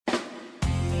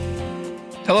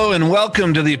Hello and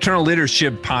welcome to the Eternal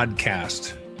Leadership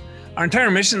Podcast. Our entire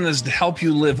mission is to help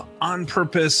you live on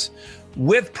purpose,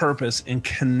 with purpose, and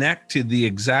connect to the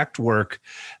exact work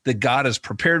that God has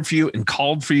prepared for you and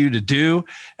called for you to do.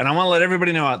 And I want to let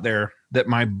everybody know out there that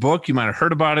my book, you might have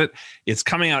heard about it, it's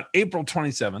coming out April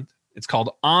 27th. It's called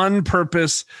On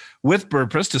Purpose, with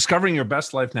Purpose, Discovering Your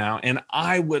Best Life Now. And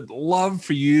I would love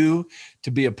for you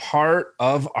to be a part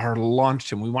of our launch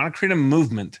team. We want to create a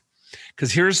movement.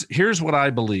 Because here's what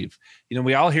I believe. You know,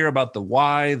 we all hear about the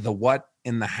why, the what,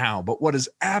 and the how. But what is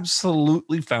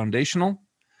absolutely foundational,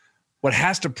 what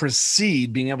has to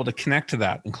precede being able to connect to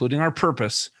that, including our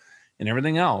purpose and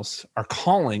everything else, our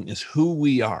calling is who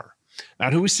we are.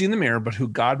 Not who we see in the mirror, but who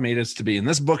God made us to be. And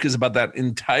this book is about that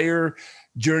entire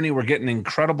journey. We're getting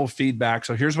incredible feedback.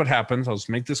 So here's what happens. I'll just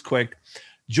make this quick.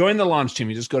 Join the launch team.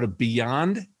 You just go to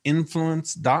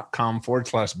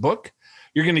beyondinfluence.com/book.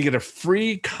 You're going to get a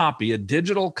free copy, a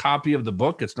digital copy of the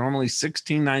book. It's normally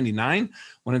 $16.99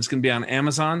 when it's going to be on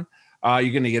Amazon.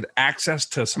 You're going to get access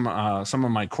to some of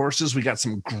my courses. We got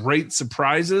some great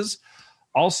surprises.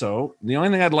 Also, the only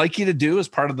thing I'd like you to do as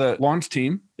part of the launch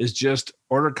team is just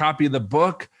order a copy of the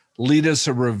book, lead us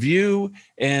a review,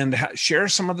 and share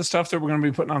some of the stuff that we're going to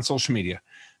be putting on social media.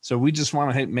 So we just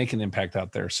want to make an impact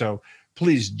out there. So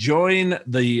please join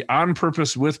the On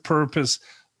Purpose, with Purpose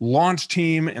launch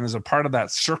team, and as a part of that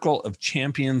circle of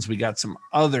champions, we got some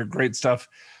other great stuff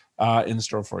in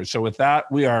store for you. So with that,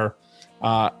 we have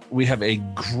a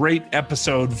great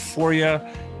episode for you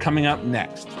coming up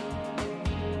next.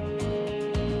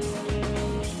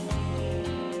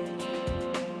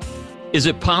 Is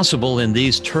it possible in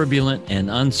these turbulent and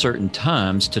uncertain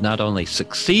times to not only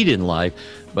succeed in life,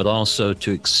 but also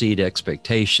to exceed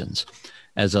expectations?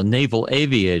 As a naval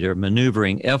aviator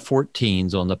maneuvering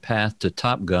F-14s on the path to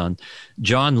Top Gun,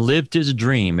 John lived his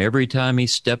dream every time he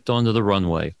stepped onto the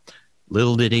runway.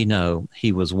 Little did he know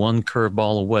he was one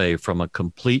curveball away from a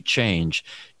complete change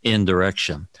in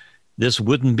direction. This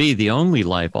wouldn't be the only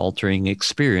life-altering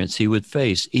experience he would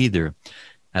face either.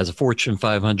 As a Fortune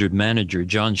 500 manager,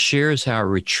 John shares how a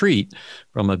retreat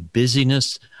from a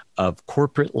busyness of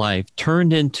corporate life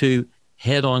turned into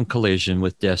head-on collision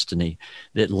with destiny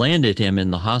that landed him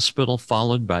in the hospital,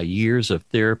 followed by years of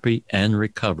therapy and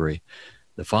recovery.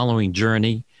 The following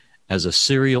journey as a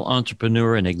serial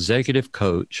entrepreneur and executive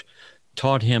coach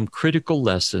taught him critical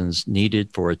lessons needed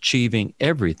for achieving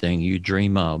everything you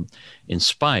dream of, in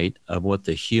spite of what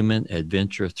the human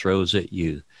adventure throws at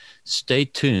you. Stay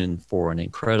tuned for an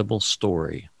incredible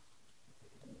story.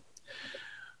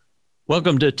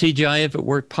 Welcome to TGIF at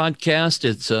Work podcast.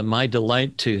 It's my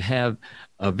delight to have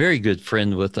a very good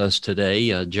friend with us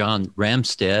today, John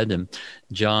Ramstead. And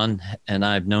John and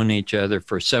I have known each other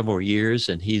for several years,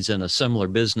 and he's in a similar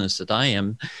business that I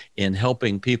am in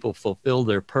helping people fulfill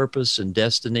their purpose and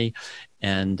destiny,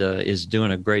 and is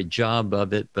doing a great job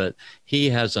of it. But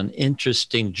he has an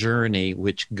interesting journey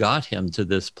which got him to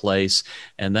this place,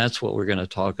 and that's what we're going to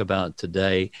talk about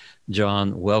today.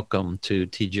 John, welcome to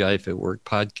TGIF at Work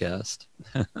podcast.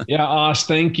 Yeah, Oz,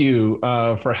 thank you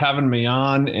for having me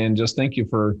on, and just thank you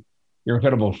for your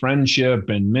incredible friendship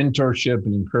and mentorship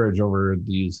and encourage over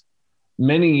these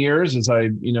many years as I,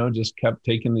 just kept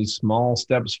taking these small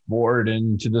steps forward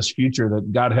into this future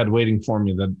that God had waiting for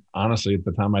me that honestly at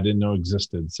the time I didn't know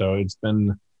existed. So it's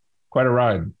been quite a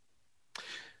ride.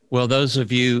 Well, those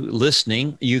of you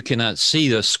listening, you cannot see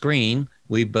the screen.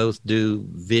 We both do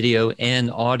video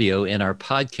and audio in our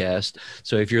podcast.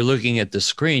 So if you're looking at the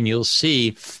screen, you'll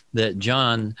see that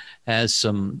John has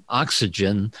some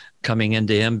oxygen coming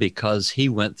into him because he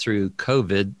went through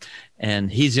COVID, and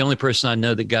he's the only person I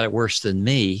know that got it worse than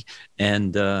me.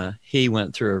 And he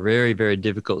went through a very, very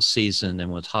difficult season and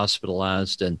was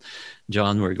hospitalized. And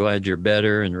John, we're glad you're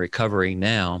better and recovering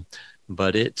now,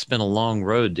 but it's been a long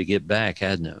road to get back,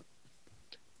 hadn't it?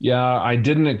 Yeah, I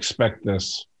didn't expect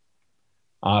this.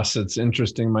 So it's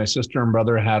interesting. My sister and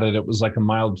brother had it. It was like a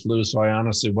mild flu, so I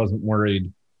honestly wasn't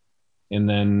worried. And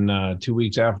then 2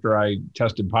 weeks after I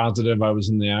tested positive, I was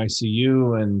in the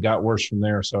ICU and got worse from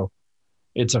there. So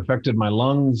it's affected my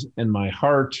lungs and my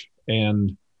heart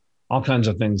and all kinds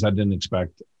of things I didn't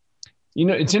expect.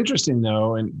 It's interesting,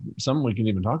 though, and something we can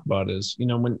even talk about is,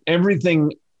 when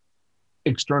everything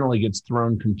externally gets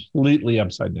thrown completely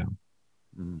upside down.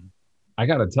 Mm. I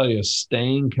got to tell you,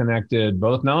 staying connected,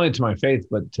 both not only to my faith,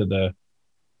 but to the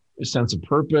sense of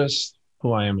purpose,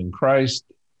 who I am in Christ,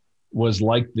 was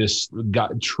like this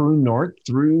true north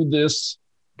through this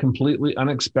completely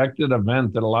unexpected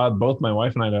event that allowed both my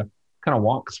wife and I to kind of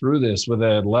walk through this with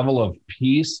a level of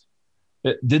peace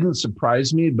that didn't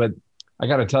surprise me, but I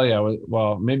got to tell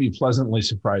you, maybe pleasantly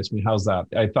surprised me. How's that?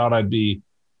 I thought I'd be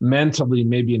mentally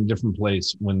maybe in a different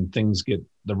place when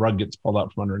the rug gets pulled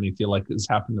out from underneath you, like this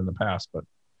happened in the past. But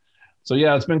so,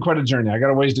 yeah, it's been quite a journey. I got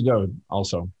a ways to go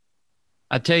also.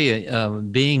 I tell you,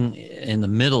 being in the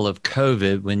middle of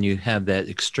COVID, when you have that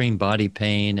extreme body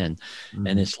pain and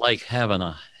it's like having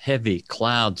a heavy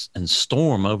clouds and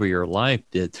storm over your life,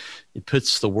 it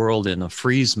puts the world in a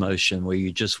freeze motion where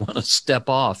you just want to step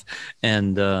off,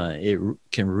 and it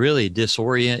can really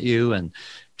disorient you and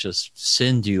just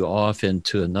send you off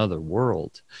into another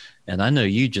world. And I know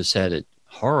you just had it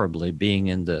horribly being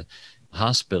in the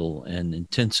hospital and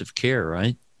intensive care,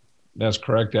 right? That's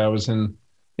correct. I was in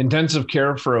intensive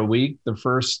care for a week. The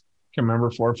first, I can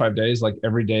remember 4 or 5 days, like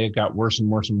every day it got worse and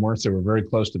worse and worse. They were very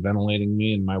close to ventilating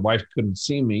me, and my wife couldn't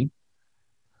see me.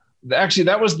 Actually,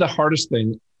 that was the hardest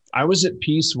thing. I was at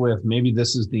peace with maybe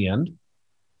this is the end,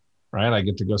 right? I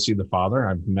get to go see the Father.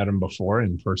 I've met him before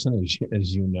in person,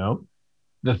 as you know.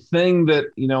 The thing that,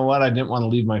 you know what, I didn't want to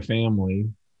leave my family,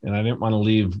 and I didn't want to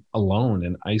leave alone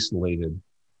and isolated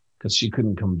because she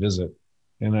couldn't come visit.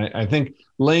 And I think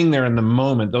laying there in the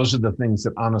moment, those are the things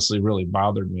that honestly really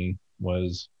bothered me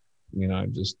was, you know, I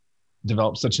just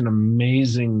developed such an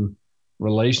amazing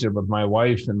relationship with my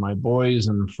wife and my boys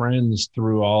and friends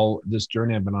through all this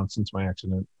journey I've been on since my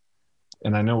accident.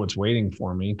 And I know what's waiting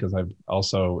for me because I've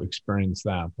also experienced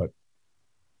that. But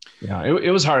yeah,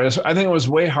 it was hard. I think it was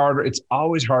way harder. It's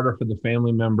always harder for the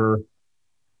family member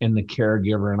and the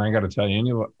caregiver. And I got to tell you,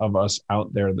 any of us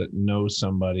out there that knows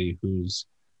somebody who's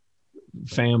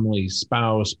family,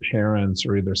 spouse, parents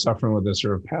are either suffering with this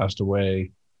or have passed away,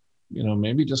 you know,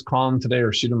 maybe just call them today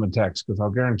or shoot them a text, because I'll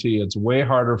guarantee you it's way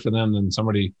harder for them than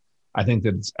somebody, I think,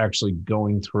 that's actually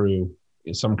going through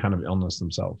some kind of illness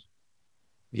themselves.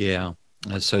 Yeah,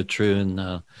 that's so true.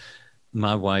 And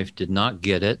my wife did not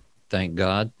get it, thank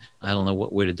God. I don't know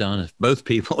what we'd have done if both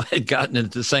people had gotten it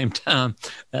at the same time.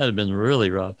 That would have been really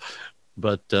rough.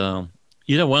 But,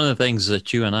 you know, one of the things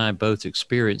that you and I both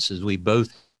experienced is we both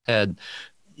had,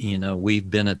 you know, we've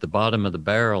been at the bottom of the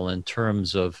barrel in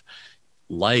terms of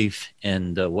life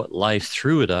and what life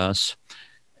threw at us,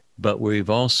 but we've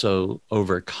also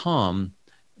overcome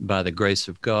by the grace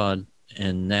of God,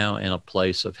 and now in a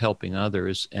place of helping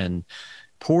others and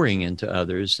pouring into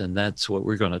others. And that's what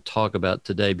we're going to talk about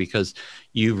today, because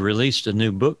you've released a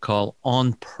new book called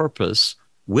On Purpose,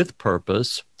 with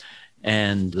Purpose,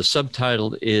 and the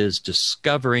subtitle is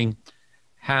Discovering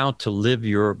How to Live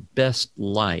Your Best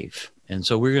Life. And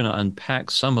so we're going to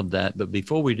unpack some of that. But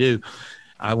before we do,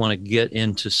 I want to get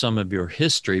into some of your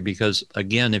history, because,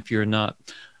 again, if you're not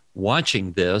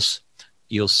watching this,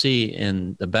 you'll see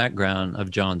in the background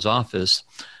of John's office,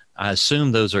 I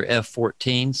assume those are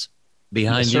F-14s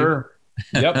behind you. Sure.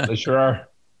 Yep, they sure are.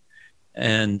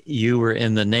 And you were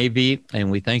in the Navy, and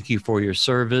we thank you for your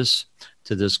service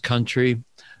to this country.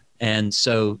 And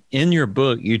so in your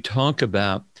book, you talk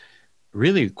about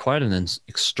really quite an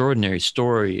extraordinary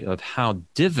story of how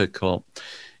difficult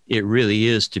it really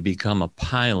is to become a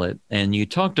pilot. And you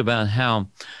talked about how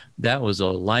that was a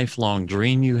lifelong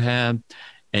dream you had,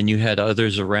 and you had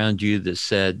others around you that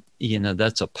said, you know,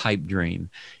 that's a pipe dream.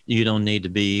 You don't need to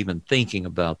be even thinking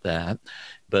about that.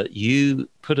 But you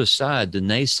put aside the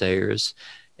naysayers,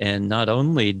 and not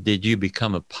only did you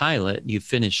become a pilot, you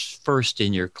finished first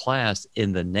in your class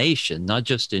in the nation, not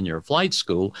just in your flight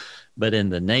school, but in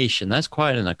the nation. That's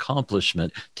quite an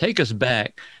accomplishment. Take us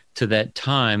back to that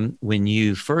time when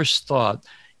you first thought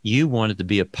you wanted to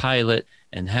be a pilot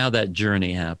and how that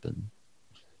journey happened.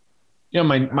 Yeah,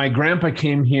 my grandpa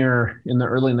came here in the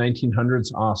early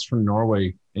 1900s, Oss, from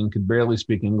Norway, and could barely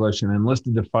speak English, and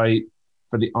enlisted to fight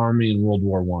for the Army in World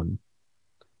War I.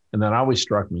 And that always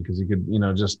struck me because he could, you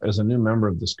know, just as a new member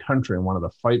of this country, and wanted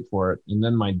to fight for it. And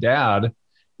then my dad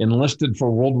enlisted for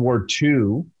World War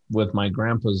II with my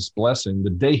grandpa's blessing the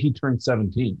day he turned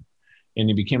 17. And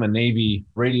he became a Navy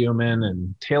radioman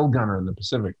and tail gunner in the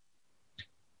Pacific.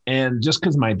 And just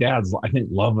because my dad's, I think,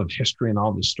 love of history and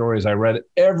all the stories, I read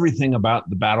everything about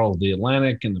the Battle of the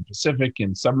Atlantic and the Pacific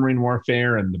and submarine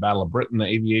warfare and the Battle of Britain, the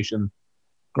aviation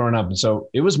growing up. And so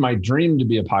it was my dream to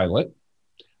be a pilot.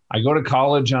 I go to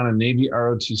college on a Navy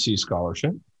ROTC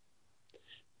scholarship.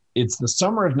 It's the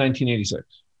summer of 1986.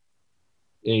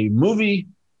 A movie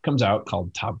comes out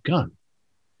called Top Gun.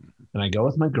 And I go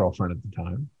with my girlfriend at the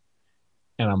time,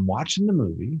 and I'm watching the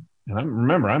movie. And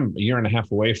I'm a year and a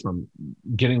half away from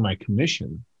getting my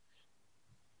commission.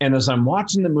 And as I'm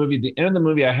watching the movie, at the end of the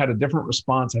movie, I had a different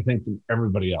response, I think, than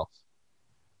everybody else.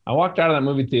 I walked out of that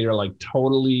movie theater like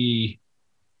totally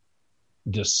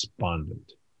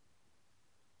despondent.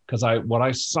 Because what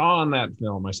I saw in that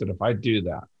film, I said, if I do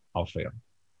that, I'll fail.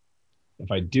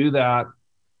 If I do that,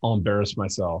 I'll embarrass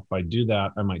myself. If I do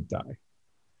that, I might die.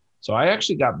 So I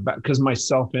actually got back because my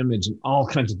self-image and all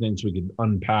kinds of things we could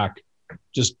unpack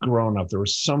just growing up. There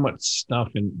was so much stuff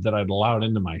that I'd allowed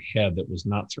into my head that was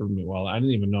not serving me well. I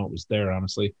didn't even know it was there,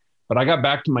 honestly. But I got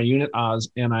back to my unit Oz,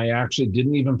 and I actually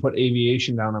didn't even put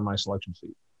aviation down on my selection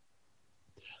sheet.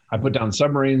 I put down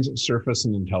submarines, surface,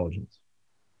 and intelligence.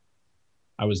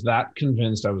 I was that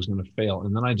convinced I was going to fail.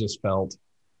 And then I just felt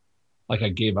like I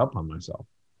gave up on myself.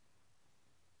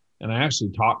 And I actually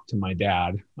talked to my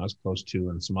dad, I was close to,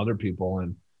 and some other people.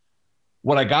 And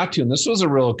what I got to, and this was a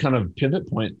real kind of pivot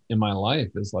point in my life,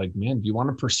 is like, man, do you want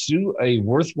to pursue a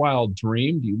worthwhile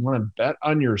dream? Do you want to bet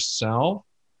on yourself?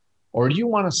 Or do you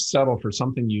want to settle for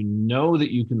something you know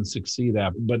that you can succeed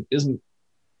at, but isn't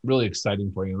really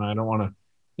exciting for you? And I don't want to,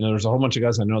 there's a whole bunch of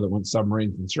guys I know that went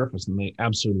submarines and surface, and they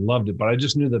absolutely loved it. But I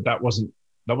just knew that wasn't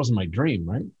my dream,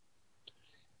 right?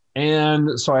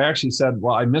 And so I actually said,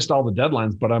 well, I missed all the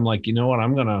deadlines, but I'm like, you know what?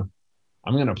 I'm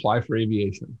gonna apply for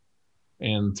aviation.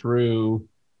 And through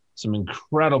some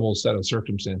incredible set of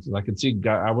circumstances, I could see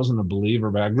I wasn't a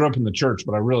believer, but I grew up in the church,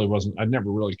 but I really wasn't. I'd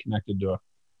never really connected to a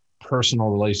personal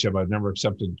relationship. I'd never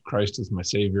accepted Christ as my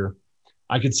savior.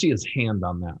 I could see his hand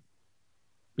on that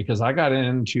because I got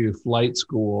into flight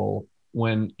school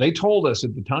when they told us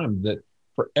at the time that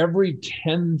for every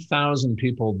 10,000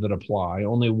 people that apply,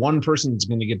 only one person is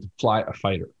going to get to fly a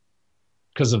fighter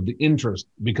because of the interest,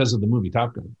 because of the movie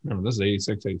Top Gun. Remember, this is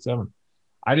 86, 87.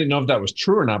 I didn't know if that was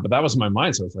true or not, but that was my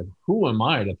mindset. It's like, who am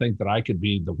I to think that I could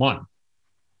be the one?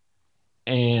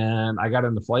 And I got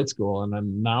into flight school,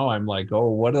 and now I'm like,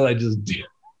 oh, what did I just do?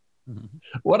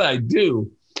 What did I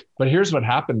do? But here's what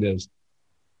happened is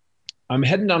I'm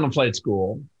heading down to flight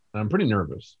school, and I'm pretty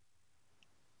nervous.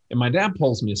 And my dad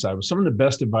pulls me aside with some of the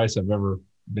best advice I've ever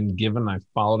been given. I've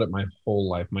followed it my whole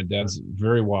life. My dad's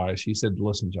very wise. He said,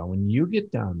 listen, John, when you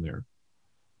get down there,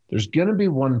 there's going to be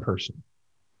one person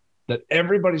that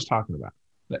everybody's talking about,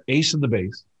 the ace of the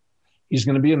base. He's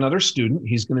going to be another student.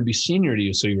 He's going to be senior to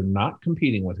you. So you're not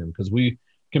competing with him, because we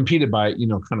competed by,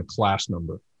 kind of class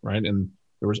number, right? And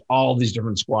there was all these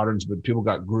different squadrons, but people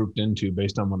got grouped into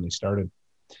based on when they started.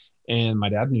 And my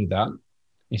dad knew that.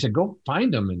 He said, go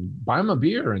find him and buy him a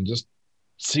beer and just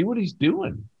see what he's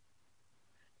doing.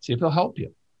 See if he'll help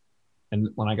you. And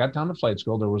when I got down to flight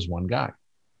school, there was one guy.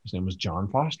 His name was John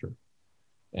Foster.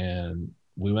 And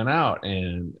we went out,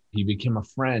 and he became a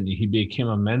friend. He became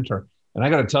a mentor. And I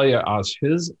got to tell you, Oz,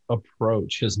 his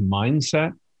approach, his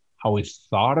mindset, how he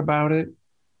thought about it,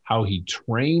 how he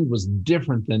trained was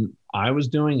different than I was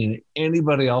doing and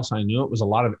anybody else I knew. It was a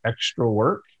lot of extra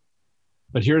work.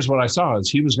 But here's what I saw is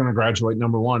he was going to graduate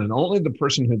number one, and only the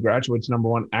person who graduates number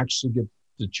one actually gets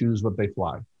to choose what they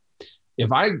fly.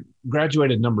 If I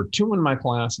graduated number two in my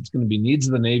class, it's going to be needs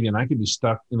of the Navy, and I could be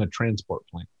stuck in a transport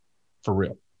plane for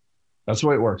real. That's the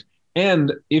way it works.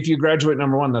 And if you graduate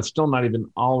number one, that's still not even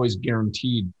always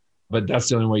guaranteed, but that's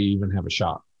the only way you even have a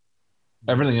shot.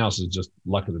 Everything else is just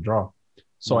luck of the draw.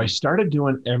 So I started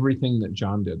doing everything that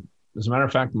John did. As a matter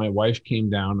of fact, my wife came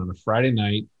down on a Friday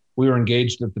night. We were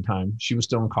engaged at the time. She was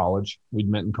still in college. We'd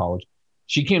met in college.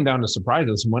 She came down to surprise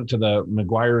us and went to the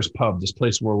McGuire's Pub, this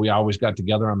place where we always got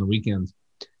together on the weekends.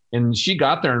 And she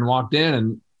got there and walked in,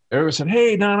 and everyone said,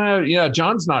 hey, Donna, yeah,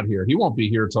 John's not here. He won't be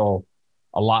here till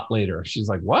a lot later. She's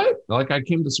like, what? Like, I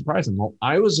came to surprise him. Well,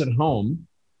 I was at home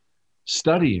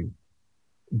studying,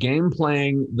 game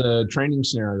playing the training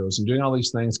scenarios and doing all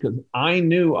these things because I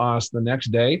knew us the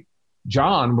next day.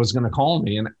 John was going to call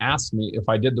me and ask me if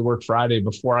I did the work Friday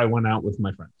before I went out with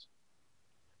my friends.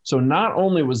 So not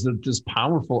only was it this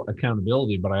powerful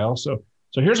accountability, but I also,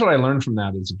 so here's what I learned from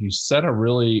that is if you set a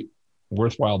really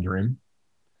worthwhile dream,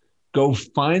 go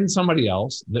find somebody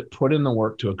else that put in the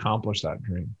work to accomplish that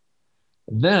dream.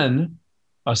 Then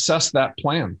assess that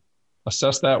plan,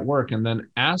 assess that work, and then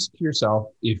ask yourself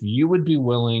if you would be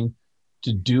willing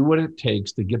to do what it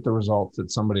takes to get the results that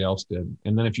somebody else did.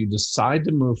 And then if you decide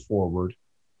to move forward,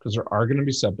 because there are going to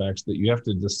be setbacks that you have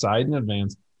to decide in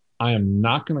advance, I am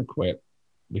not going to quit,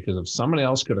 because if somebody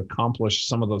else could accomplish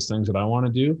some of those things that I want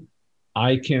to do,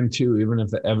 I can too, even if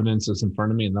the evidence is in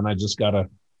front of me. And then I just got to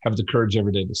have the courage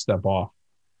every day to step off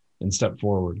and step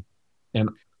forward. And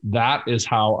that is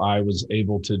how I was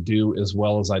able to do as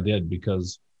well as I did,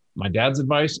 because my dad's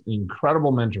advice,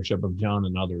 incredible mentorship of John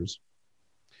and others.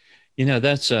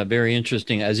 That's very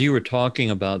interesting. As you were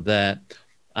talking about that,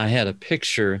 I had a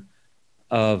picture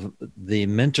of the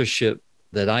mentorship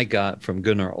that I got from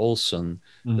Gunnar Olsson,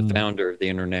 the founder of the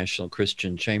International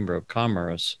Christian Chamber of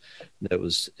Commerce, that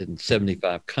was in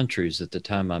 75 countries at the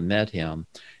time I met him.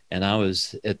 And I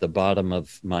was at the bottom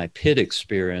of my pit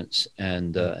experience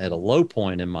and at a low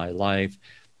point in my life,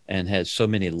 and had so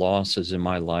many losses in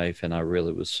my life. And I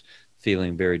really was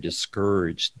feeling very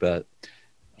discouraged. But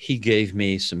he gave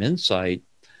me some insight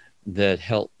that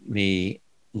helped me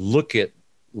look at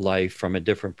life from a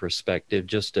different perspective,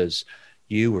 just as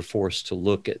you were forced to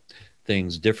look at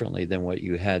things differently than what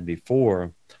you had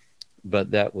before.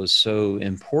 But that was so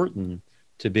important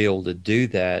to be able to do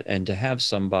that and to have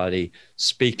somebody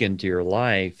speak into your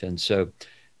life. And so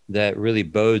that really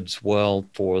bodes well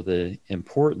for the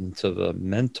importance of a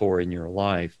mentor in your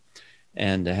life,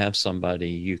 and to have somebody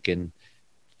you can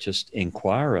just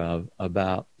inquire of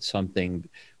about something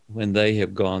when they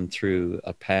have gone through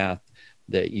a path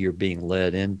that you're being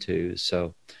led into.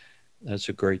 So that's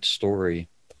a great story.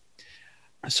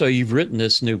 So you've written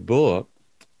this new book,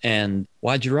 and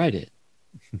why'd you write it?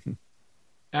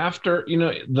 After,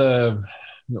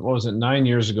 what was it, 9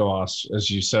 years ago, as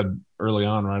you said early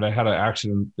on, right? I had an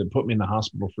accident that put me in the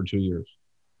hospital for 2 years.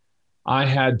 I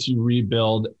had to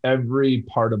rebuild every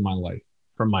part of my life,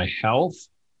 from my health.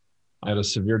 I had a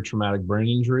severe traumatic brain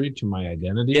injury, to my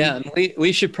identity. Yeah, and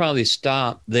we should probably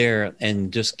stop there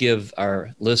and just give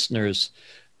our listeners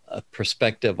a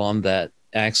perspective on that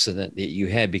accident that you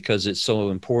had, because it's so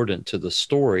important to the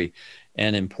story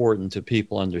and important to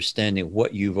people understanding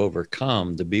what you've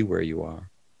overcome to be where you are.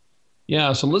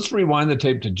 Yeah, so let's rewind the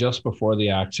tape to just before the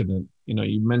accident.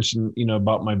 You mentioned,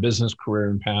 about my business career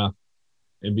and path.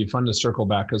 It'd be fun to circle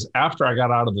back, because after I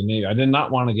got out of the Navy, I did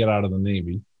not want to get out of the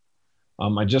Navy.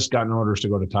 I just gotten orders to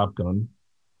go to Top Gun.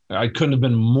 I couldn't have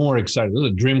been more excited. This is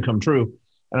a dream come true.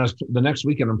 And the next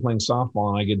weekend, I'm playing softball,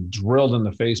 and I get drilled in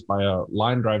the face by a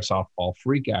line drive softball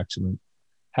freak accident.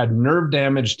 Had nerve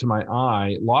damage to my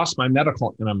eye, lost my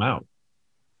medical, and I'm out.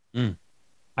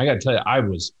 I got to tell you, I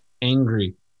was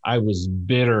angry. I was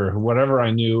bitter. Whatever I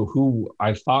knew, who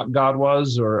I thought God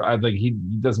was, or I think he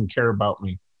doesn't care about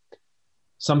me.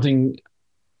 Something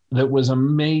that was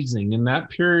amazing. In that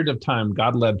period of time,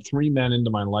 God led 3 men into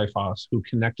my life, who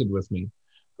connected with me,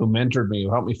 who mentored me,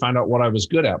 who helped me find out what I was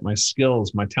good at, my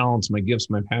skills, my talents, my gifts,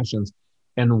 my passions,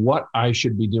 and what I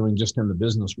should be doing just in the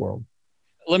business world.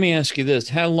 Let me ask you this.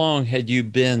 How long had you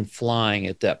been flying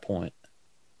at that point?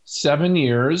 7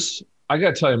 years. I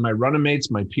got to tell you, my running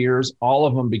mates, my peers, all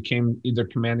of them became either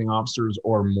commanding officers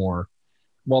or more.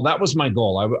 Well, that was my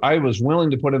goal. I was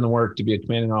willing to put in the work to be a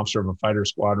commanding officer of a fighter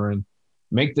squadron,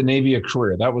 make the Navy a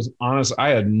career. That was honest. I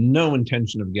had no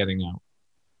intention of getting out.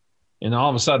 And all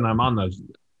of a sudden, I'm on the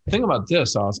thing about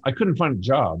this, I couldn't find a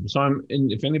job. So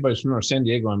if anybody's from North San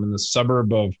Diego, I'm in the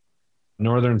suburb of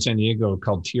northern San Diego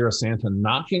called Tierra Santa,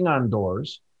 knocking on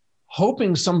doors,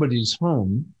 hoping somebody's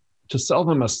home to sell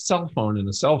them a cell phone and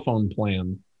a cell phone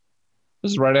plan.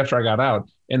 This is right after I got out.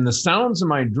 And the sounds of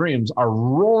my dreams are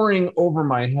roaring over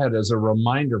my head as a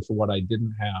reminder for what I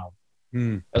didn't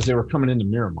have as they were coming into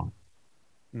Miramar.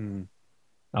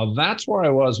 Now, that's where I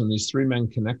was when these 3 men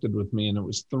connected with me. And it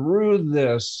was through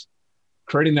this,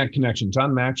 creating that connection.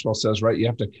 John Maxwell says, right, you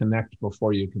have to connect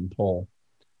before you can pull.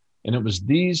 And it was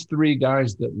these 3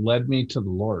 guys that led me to the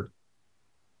Lord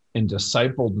and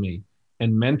discipled me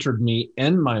and mentored me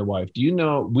and my wife. Do you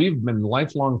know, we've been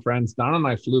lifelong friends. Don and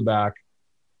I flew back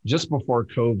just before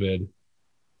COVID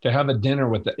to have a dinner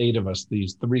with the 8 of us,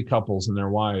 these 3 couples and their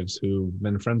wives who've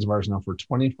been friends of ours now for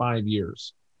 25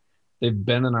 years. They've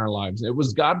been in our lives. It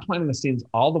was God planting the scenes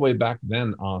all the way back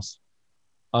then,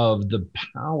 of the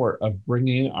power of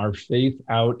bringing our faith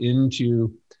out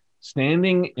into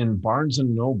standing in Barnes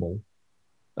and Noble.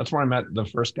 That's where I met the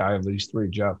first guy of these 3,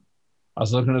 Jeff. I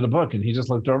was looking at a book, and he just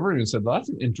looked over and said, well, that's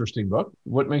an interesting book.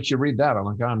 What makes you read that? I'm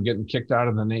like, I'm getting kicked out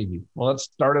of the Navy. Well, that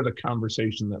started a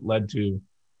conversation that led to,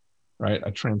 right,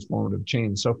 a transformative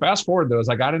change. So fast forward, though, as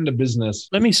I got into business.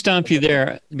 Let me stop you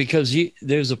there, because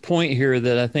there's a point here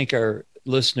that I think our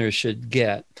listeners should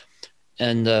get.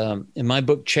 And in my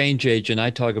book, Change Agent, I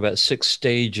talk about 6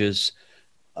 stages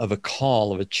of a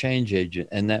call of a change agent.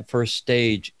 And that first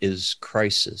stage is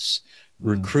crisis,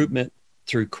 recruitment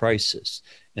through crisis.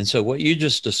 And so what you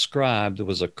just described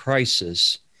was a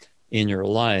crisis in your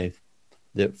life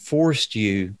that forced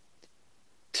you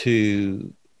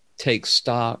to take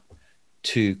stock,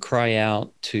 to cry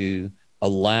out, to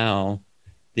allow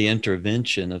the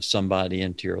intervention of somebody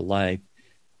into your life.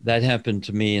 That happened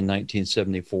to me in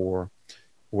 1974,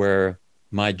 where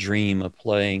my dream of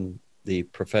playing the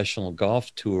professional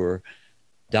golf tour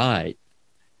died.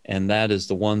 And that is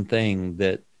the one thing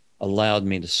that allowed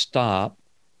me to stop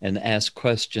and ask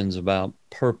questions about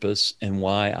purpose and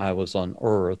why I was on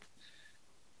earth.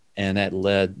 And that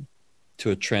led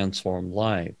to a transformed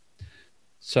life.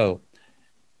 So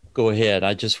go ahead.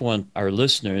 I just want our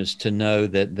listeners to know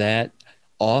that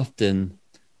often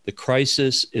the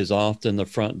crisis is often the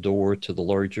front door to the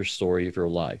larger story of your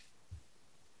life.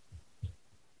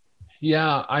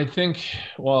 Yeah, I think,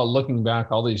 well, looking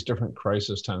back, all these different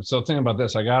crisis times. So think about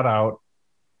this. I got out,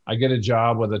 I get a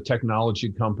job with a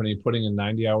technology company putting in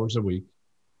 90 hours a week,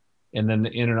 and then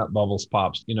the internet bubbles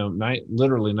pops,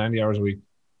 literally 90 hours a week,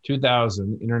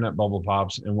 2000 internet bubble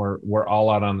pops, and we're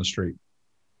all out on the street.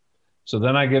 So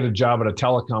then I get a job at a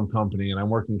telecom company and I'm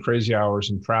working crazy hours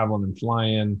and traveling and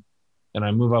flying, and I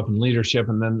move up in leadership.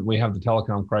 And then we have the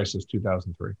telecom crisis,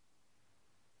 2003.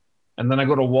 And then I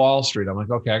go to Wall Street. I'm like,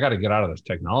 okay, I got to get out of this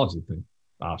technology thing.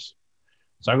 Awesome.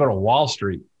 So I go to Wall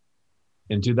Street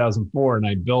in 2004 and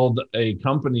I build a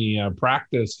company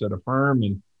practice at a firm,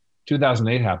 and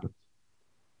 2008 happened.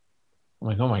 I'm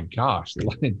like, oh my gosh,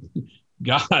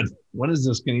 God, when is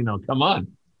this going to, come on?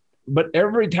 But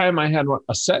every time I had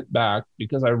a setback,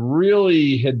 because I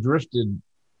really had drifted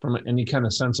from any kind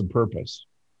of sense of purpose.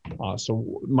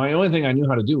 So my only thing I knew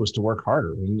how to do was to work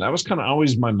harder. And that was kind of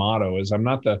always my motto, is I'm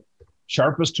not the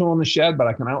sharpest tool in the shed, but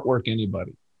I can outwork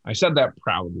anybody. I said that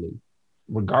proudly,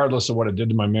 regardless of what it did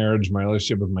to my marriage, my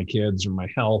relationship with my kids, or my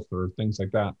health, or things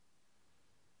like that.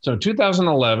 So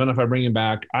 2011, if I bring it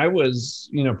back, I was,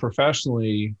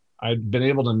 professionally, I'd been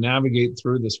able to navigate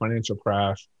through this financial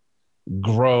crash,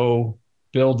 grow,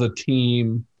 build a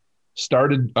team,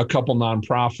 started a couple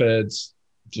nonprofits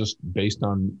just based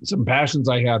on some passions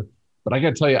I had. But I got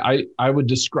to tell you, I would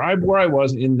describe where I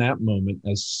was in that moment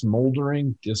as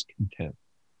smoldering discontent.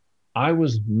 I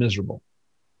was miserable.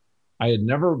 I had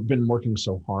never been working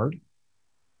so hard.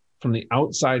 From the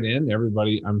outside in,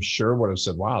 everybody, I'm sure, would have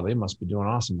said, wow, they must be doing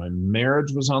awesome. My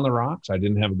marriage was on the rocks. I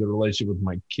didn't have a good relationship with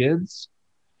my kids.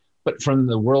 But from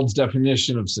the world's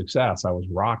definition of success, I was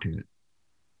rocking it.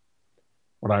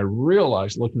 What I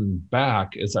realized looking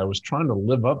back is I was trying to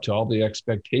live up to all the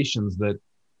expectations that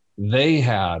they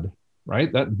had,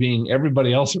 right? That being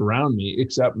everybody else around me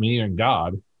except me and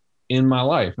God in my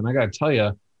life. And I got to tell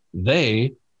you,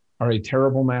 they are a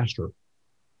terrible master.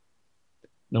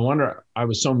 No wonder I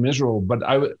was so miserable. But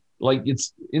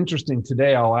it's interesting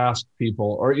today. I'll ask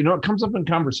people, or, it comes up in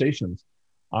conversations.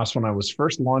 When I was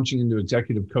first launching into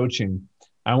executive coaching,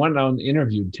 I went out and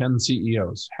interviewed 10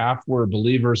 CEOs. Half were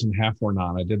believers and half were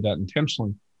not. I did that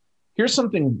intentionally. Here's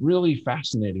something really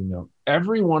fascinating, though.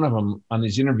 Every one of them on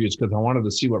these interviews, because I wanted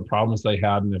to see what problems they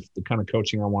had and if the kind of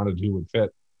coaching I wanted to do would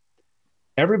fit,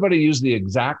 everybody used the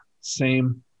exact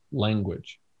same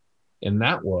language. And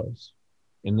that was,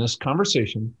 in this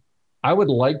conversation, I would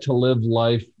like to live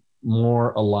life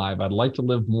more alive. I'd like to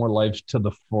live more life to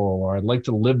the full, or I'd like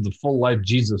to live the full life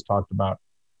Jesus talked about.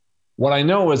 What I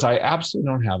know is I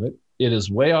absolutely don't have it. It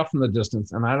is way off in the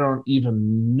distance, and I don't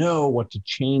even know what to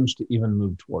change to even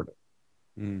move toward it.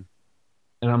 And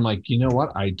I'm like, you know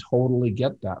what? I totally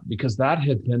get that, because that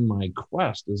had been my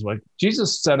quest. Is like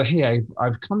Jesus said, hey,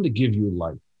 I've come to give you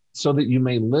life so that you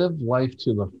may live life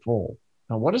to the full.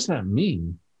 Now, what does that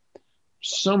mean?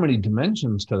 So many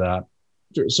dimensions to that.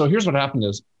 So here's what happened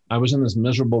is I was in this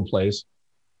miserable place.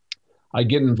 I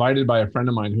get invited by a friend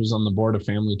of mine who's on the board of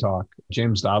Family Talk.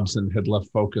 James Dobson had left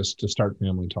Focus to start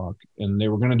Family Talk, and they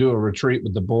were going to do a retreat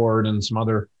with the board and some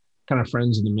other kind of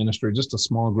friends in the ministry, just a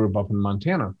small group up in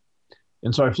Montana.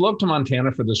 And so I flew up to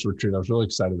Montana for this retreat. I was really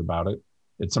excited about it.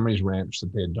 It's somebody's ranch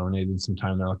that they had donated some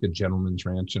time there, like a gentleman's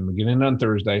ranch. And we get in on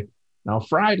Thursday. Now,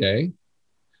 Friday,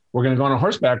 we're going to go on a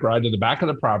horseback ride to the back of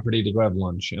the property to go have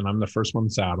lunch. And I'm the first one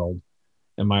saddled.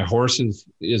 And my horse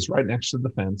is right next to the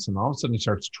fence. And all of a sudden he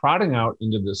starts trotting out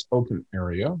into this open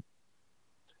area.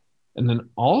 And then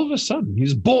all of a sudden he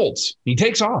just bolts. He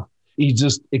takes off. He's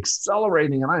just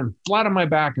accelerating. And I'm flat on my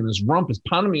back and his rump is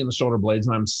pounding me in the shoulder blades.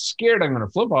 And I'm scared I'm going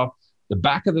to flip off the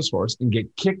back of this horse and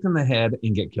get kicked in the head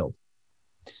and get killed.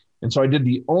 And so I did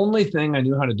the only thing I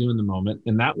knew how to do in the moment.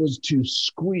 And that was to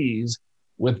squeeze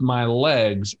with my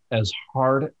legs as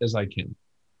hard as I can.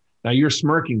 Now you're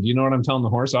smirking. Do you know what I'm telling the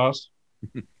horse, Oz?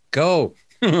 Go.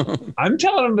 I'm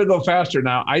telling him to go faster.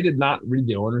 Now, I did not read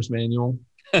the owner's manual.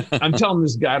 I'm telling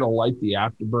this guy to light the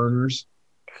afterburners.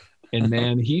 And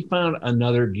man, he found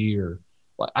another gear.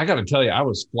 I got to tell you, I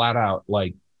was flat out.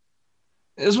 Like,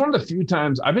 it was one of the few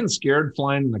times I've been scared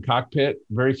flying in the cockpit.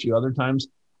 Very few other times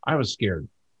I was scared.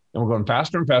 And we're going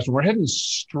faster and faster. We're heading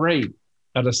straight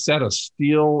at a set of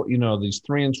steel, these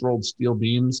 3-inch rolled steel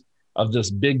beams of this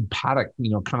big paddock,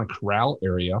 kind of corral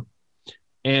area.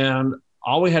 And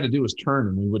all we had to do was turn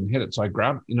and we wouldn't hit it. So I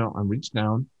grabbed, I reached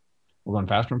down. We're going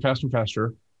faster and faster and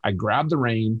faster. I grab the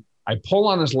rein. I pull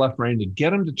on his left rein to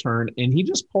get him to turn. And he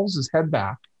just pulls his head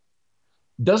back,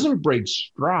 doesn't break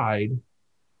stride,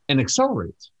 and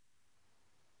accelerates.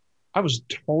 I was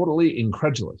totally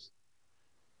incredulous.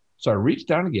 So I reached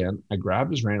down again. I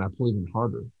grabbed his rein. I pulled even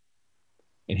harder.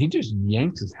 And he just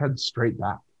yanked his head straight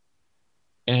back.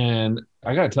 And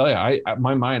I got to tell you,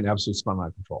 my mind absolutely spun out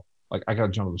of control. Like, I got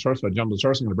to jump to the source. If I jump to the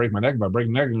source, I'm going to break my neck. If I break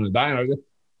my neck, I'm going to die.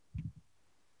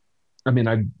 I mean,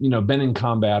 I've, been in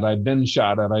combat. I've been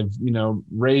shot at. I've,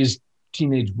 raised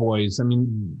teenage boys. I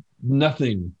mean,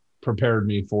 nothing prepared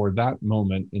me for that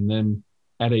moment. And then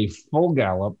at a full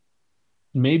gallop,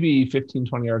 maybe 15,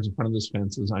 20 yards in front of this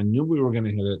fences, I knew we were going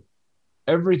to hit it.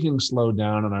 Everything slowed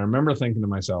down. And I remember thinking to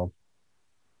myself,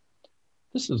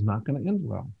 this is not going to end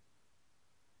well.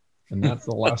 And that's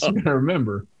the last thing I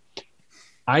remember.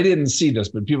 I didn't see this,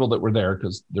 but people that were there,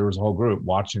 because there was a whole group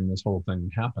watching this whole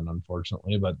thing happen,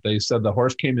 unfortunately, but they said the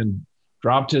horse came in,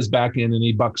 dropped his back in, and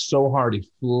he bucked so hard, he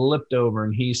flipped over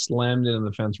and he slammed into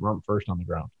the fence rump first on the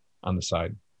ground, on the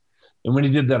side. And when he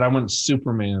did that, I went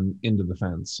Superman into the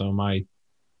fence. So my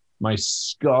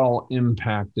skull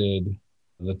impacted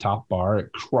the top bar.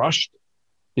 It crushed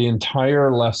the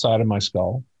entire left side of my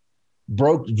skull,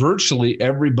 broke virtually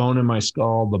every bone in my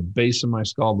skull, the base of my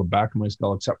skull, the back of my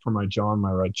skull, except for my jaw and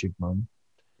my right cheekbone.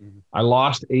 Mm-hmm. I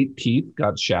lost 8 teeth,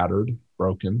 got shattered,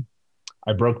 broken.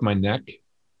 I broke my neck.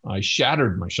 I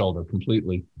shattered my shoulder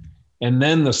completely. And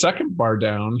then the second bar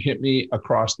down hit me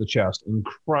across the chest and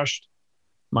crushed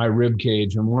my rib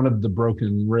cage, and one of the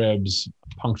broken ribs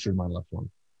punctured my left lung.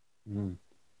 Mm.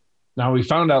 Now, we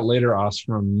found out later,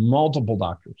 from multiple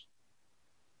doctors.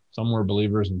 Some were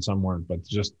believers and some weren't, but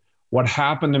just what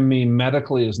happened to me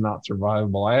medically is not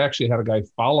survivable. I actually had a guy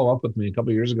follow up with me a couple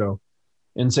of years ago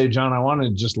and say, John, I want to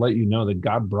just let you know that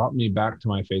God brought me back to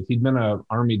my faith. He'd been an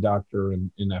army doctor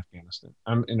in Afghanistan.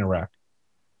 I'm in Iraq.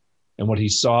 And what he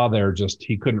saw there,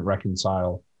 he couldn't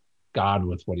reconcile God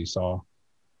with what he saw,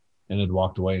 and had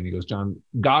walked away. And he goes, John,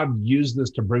 God used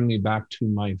this to bring me back to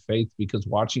my faith, because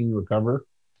watching you recover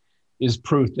is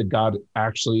proof that God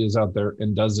actually is out there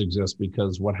and does exist,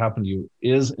 because what happened to you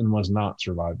is and was not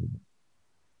survivable.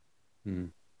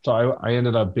 So I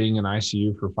ended up being in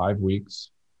ICU for 5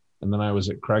 weeks. And then I was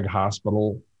at Craig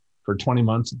Hospital for 20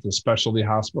 months at the specialty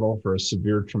hospital for a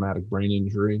severe traumatic brain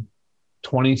injury,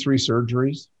 23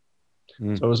 surgeries.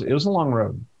 So it was a long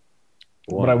road.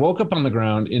 Wow. But I woke up on the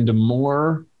ground into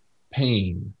more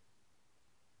pain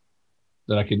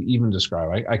that I could even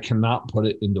describe. I cannot put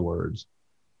it into words.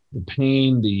 The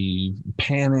pain, the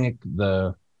panic,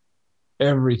 the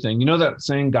everything. You know that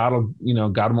saying, God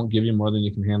won't give you more than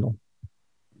you can handle?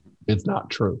 It's not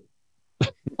true.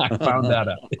 I found that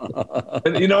out.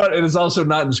 And you know what? It is also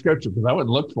not in scripture, because I would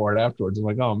look for it afterwards. I'm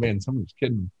like, oh man, someone's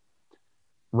kidding me.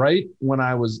 Right when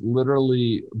I was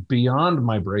literally beyond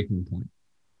my breaking point,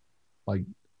 like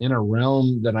in a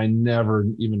realm that I never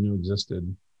even knew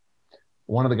existed,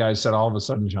 one of the guys said, all of a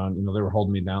sudden, John, they were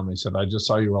holding me down. They said, I just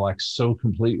saw you relax so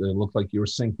completely. It looked like you were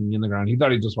sinking in the ground. He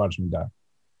thought he just watched me die.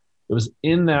 It was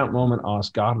in that moment,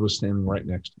 God was standing right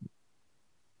next to me.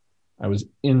 I was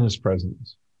in his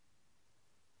presence.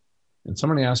 And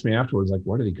somebody asked me afterwards, like,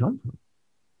 where did he come from?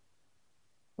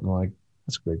 I'm like,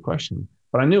 that's a great question.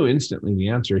 But I knew instantly the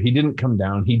answer. He didn't come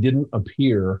down. He didn't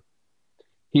appear.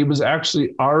 He was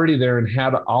actually already there and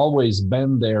had always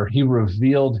been there. He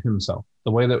revealed himself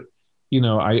the way that,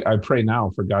 I pray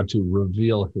now for God to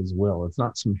reveal his will. It's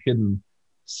not some hidden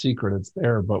secret. It's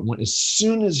there. But as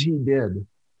soon as he did,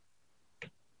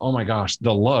 oh my gosh,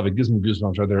 the love, it gives me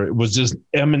goosebumps right there. It was just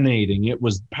emanating. It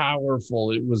was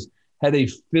powerful. It had a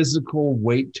physical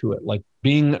weight to it, like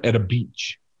being at a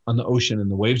beach on the ocean, and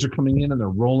the waves are coming in and they're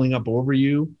rolling up over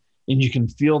you, and you can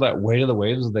feel that weight of the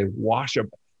waves as they wash up.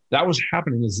 That was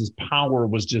happening as this power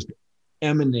was just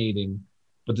emanating,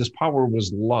 but this power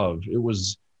was love. It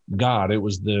was God. It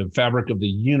was the fabric of the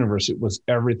universe. It was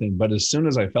everything. But as soon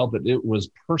as I felt it, it was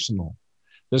personal.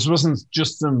 This wasn't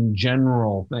just some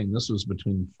general thing. This was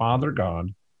between Father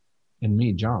God and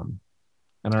me, John.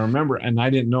 And I remember, and I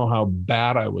didn't know how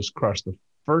bad I was crushed. The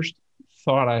first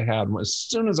thought I had, as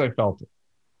soon as I felt it,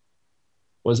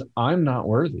 was, I'm not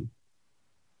worthy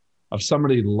of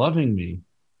somebody loving me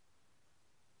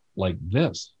like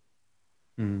this.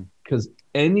 Because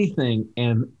anything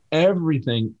and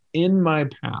everything in my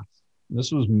path,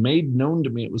 this was made known to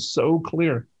me, it was so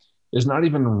clear, is not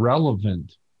even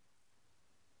relevant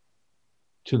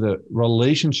to the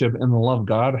relationship and the love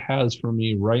God has for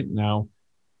me right now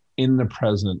in the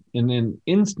present. In an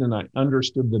instant, I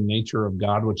understood the nature of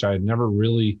God, which I had never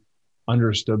really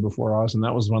understood before us. And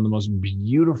that was one of the most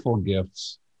beautiful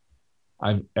gifts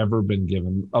I've ever been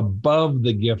given, above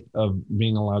the gift of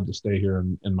being allowed to stay here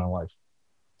in my life.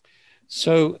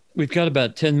 So we've got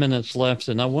about 10 minutes left,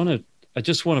 and I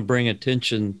just want to bring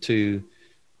attention to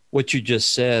what you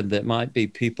just said. That might be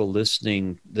people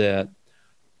listening that,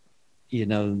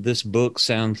 this book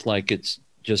sounds like it's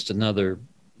just another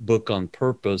book on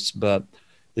purpose, but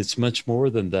it's much more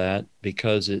than that,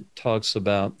 because it talks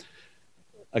about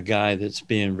a guy that's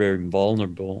being very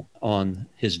vulnerable on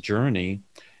his journey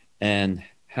and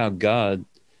how God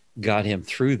got him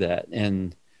through that.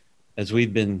 And as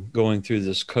we've been going through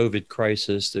this COVID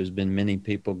crisis, there's been many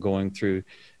people going through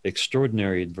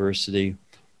extraordinary adversity,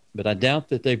 but I doubt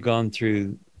that they've gone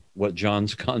through what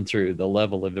John's gone through. The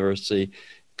level of adversity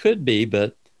could be,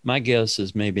 but my guess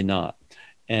is maybe not.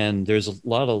 And there's a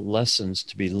lot of lessons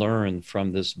to be learned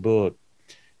from this book.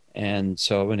 And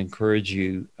so I would encourage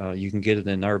you, you can get it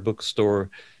in our bookstore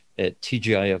at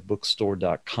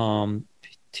tgifbookstore.com,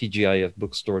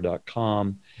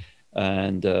 tgifbookstore.com.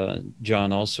 And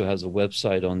John also has a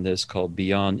website on this called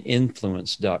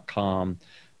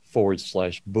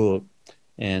beyondinfluence.com/book.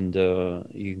 And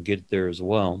you can get it there as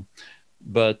well.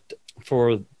 But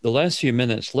for the last few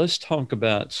minutes, let's talk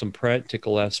about some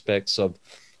practical aspects of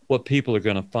what people are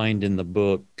going to find in the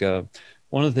book.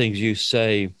 One of the things you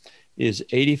say is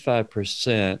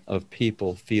 85% of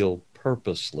people feel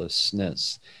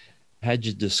purposelessness. How'd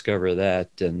you discover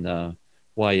that, and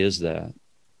why is that?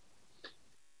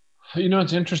 You know,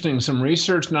 it's interesting. Some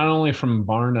research, not only from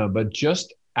Barna, but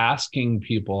just asking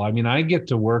people. I mean, I get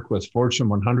to work with Fortune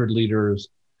 100 leaders,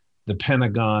 the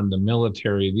Pentagon, the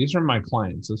military. These are my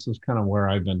clients. This is kind of where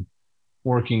I've been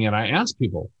working. And I ask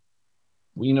people,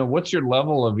 you know, what's your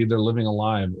level of either living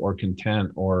alive or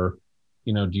content, or,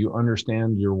 you know, do you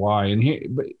understand your why? And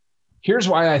here's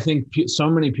why I think so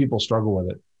many people struggle with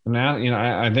it. And now, you know,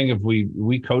 I think if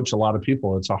we coach a lot of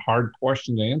people, it's a hard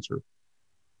question to answer.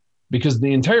 Because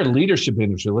the entire leadership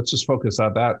industry, let's just focus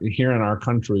on that here in our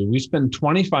country, we spend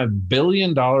 $25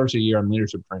 billion a year on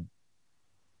leadership training.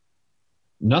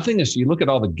 Nothing is, you look at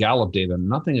all the Gallup data,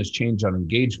 nothing has changed on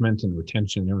engagement and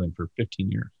retention and everything for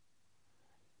 15 years.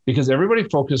 Because everybody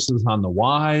focuses on the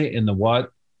why and the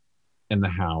what and the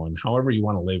how, and however you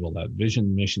want to label that,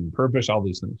 vision, mission, purpose, all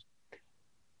these things.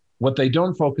 What they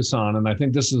don't focus on, and I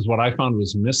think this is what I found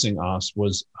was missing us,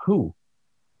 was who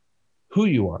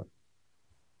you are.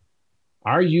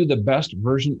 Are you the best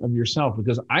version of yourself?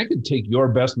 Because I could take your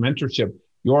best mentorship,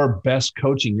 your best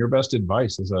coaching, your best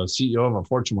advice as a CEO of a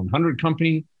Fortune 100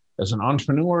 company, as an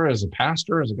entrepreneur, as a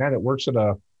pastor, as a guy that works at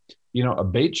a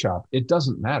bait shop. It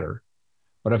doesn't matter.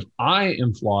 But if I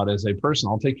am flawed as a person,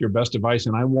 I'll take your best advice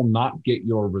and I will not get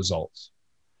your results.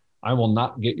 I will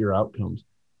not get your outcomes.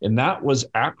 And that was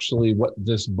actually what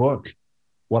this book,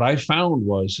 what I found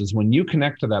is when you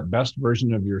connect to that best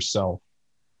version of yourself,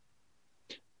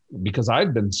 because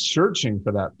I'd been searching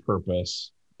for that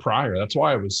purpose prior. That's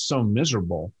why I was so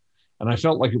miserable. And I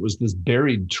felt like it was this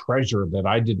buried treasure that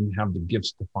I didn't have the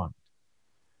gifts to find.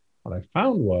 What I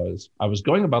found was I was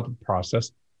going about the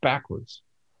process backwards.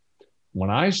 When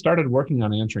I started working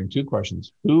on answering two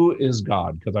questions, who is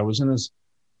God? Because I was in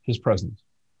his presence.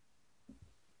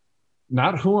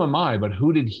 Not who am I, but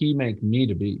who did he make me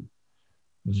to be?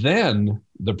 Then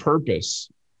the purpose,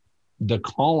 the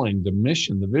calling, the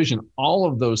mission, the vision, all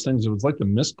of those things, it was like the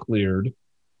mist cleared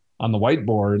on the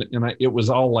whiteboard, and it was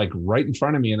all like right in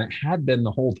front of me, and it had been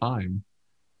the whole time.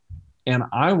 And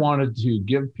I wanted to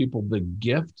give people the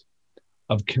gift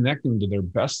of connecting to their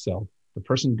best self, the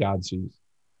person God sees,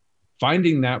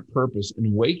 finding that purpose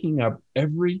and waking up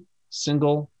every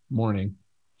single morning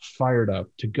fired up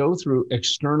to go through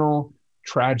external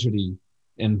tragedy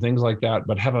and things like that,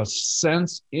 but have a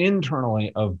sense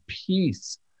internally of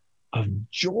peace, of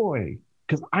joy,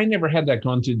 because I never had that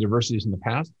going through diversities in the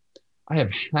past. I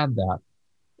have had that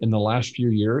in the last few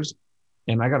years.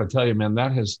 And I got to tell you, man,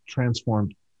 that has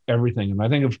transformed everything. And I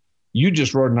think if you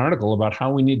just wrote an article about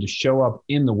how we need to show up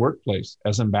in the workplace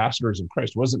as ambassadors of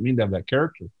Christ, what does it mean to have that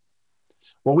character?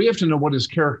 Well, we have to know what his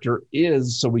character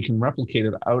is so we can replicate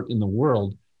it out in the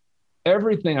world.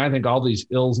 Everything, I think, all these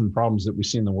ills and problems that we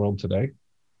see in the world today,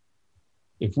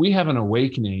 if we have an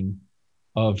awakening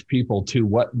of people to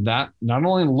what that not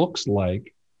only looks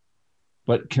like,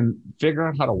 but can figure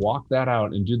out how to walk that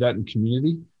out and do that in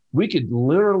community, we could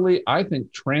literally, I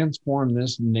think, transform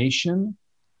this nation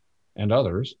and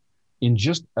others in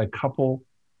just a couple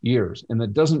years. And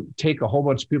it doesn't take a whole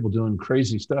bunch of people doing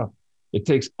crazy stuff. It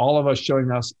takes all of us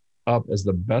showing us up as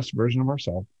the best version of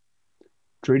ourselves,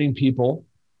 treating people,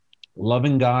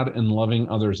 loving God and loving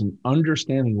others, and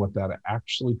understanding what that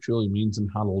actually truly means and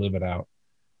how to live it out.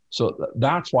 So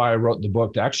that's why I wrote the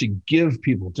book, to actually give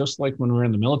people, just like when we were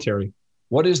in the military,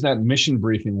 what is that mission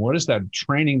briefing? What is that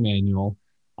training manual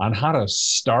on how to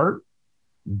start,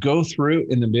 go through,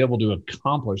 and then be able to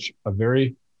accomplish a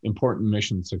very important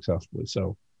mission successfully?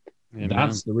 So Amen.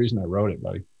 That's the reason I wrote it,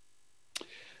 buddy.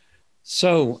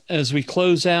 So as we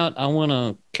close out, I want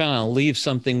to kind of leave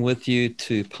something with you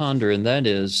to ponder, and that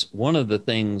is one of the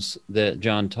things that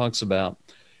John talks about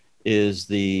is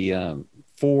the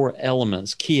four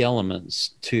elements, key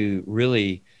elements to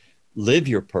really live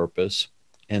your purpose.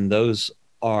 And those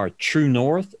are true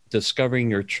north,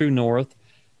 discovering your true north,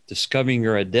 discovering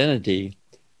your identity,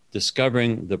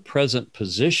 discovering the present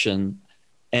position,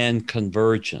 and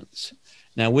convergence.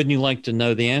 Now, wouldn't you like to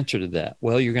know the answer to that?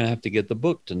 Well, you're going to have to get the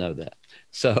book to know that.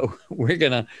 So we're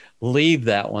going to leave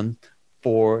that one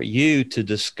for you to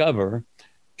discover,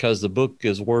 because the book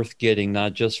is worth getting,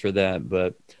 not just for that,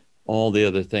 but all the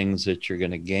other things that you're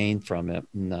going to gain from it.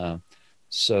 And,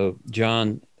 so,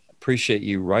 John, appreciate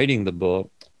you writing the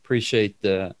book. Appreciate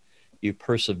you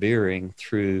persevering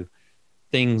through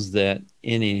things that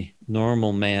any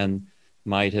normal man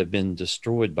might have been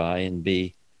destroyed by and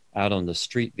be out on the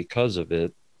street because of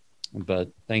it. But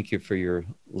thank you for your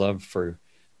love for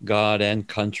God and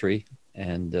country,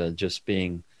 and just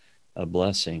being a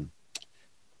blessing.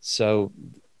 So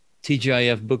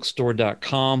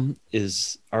TGIFbookstore.com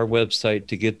is our website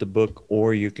to get the book,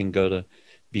 or you can go to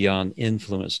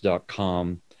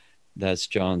beyondinfluence.com. That's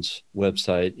John's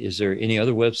website. Is there any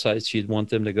other websites you'd want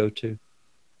them to go to?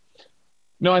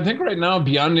 No, I think right now,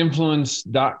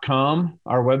 beyondinfluence.com,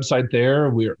 our website there,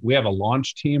 we have a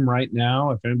launch team right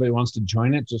now. If anybody wants to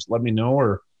join it, just let me know,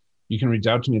 or you can reach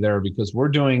out to me there, because we're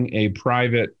doing a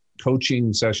private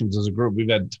coaching sessions as a group. We've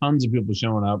had tons of people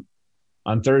showing up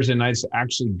on Thursday nights to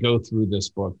actually go through this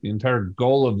book. The entire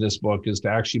goal of this book is to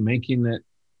actually making it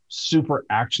super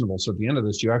actionable. So at the end of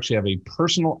this, you actually have a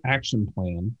personal action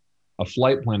plan, a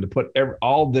flight plan to put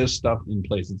all this stuff in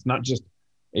place. It's not just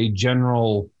a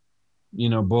general,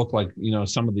 book like,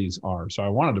 some of these are. So I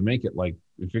wanted to make it like,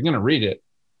 if you're going to read it,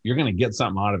 you're going to get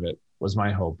something out of it, was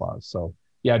my hope. So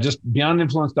yeah, just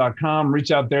beyondinfluence.com,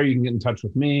 reach out there. You can get in touch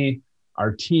with me,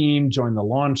 our team, join the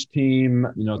launch team.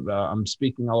 I'm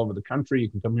speaking all over the country. You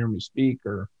can come hear me speak,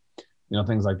 or,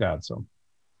 things like that. So.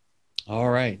 All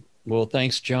right. Well,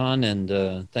 thanks, John.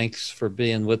 And thanks for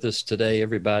being with us today,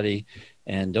 everybody.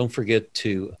 And don't forget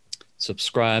to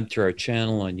subscribe to our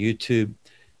channel on YouTube,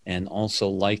 and also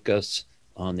like us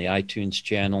on the iTunes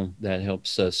channel. That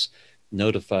helps us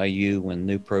notify you when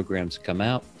new programs come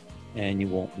out, and you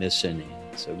won't miss any.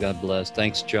 So God bless.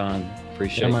 Thanks, John.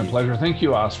 Appreciate it. My pleasure. Thank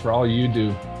you, Os, for all you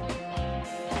do.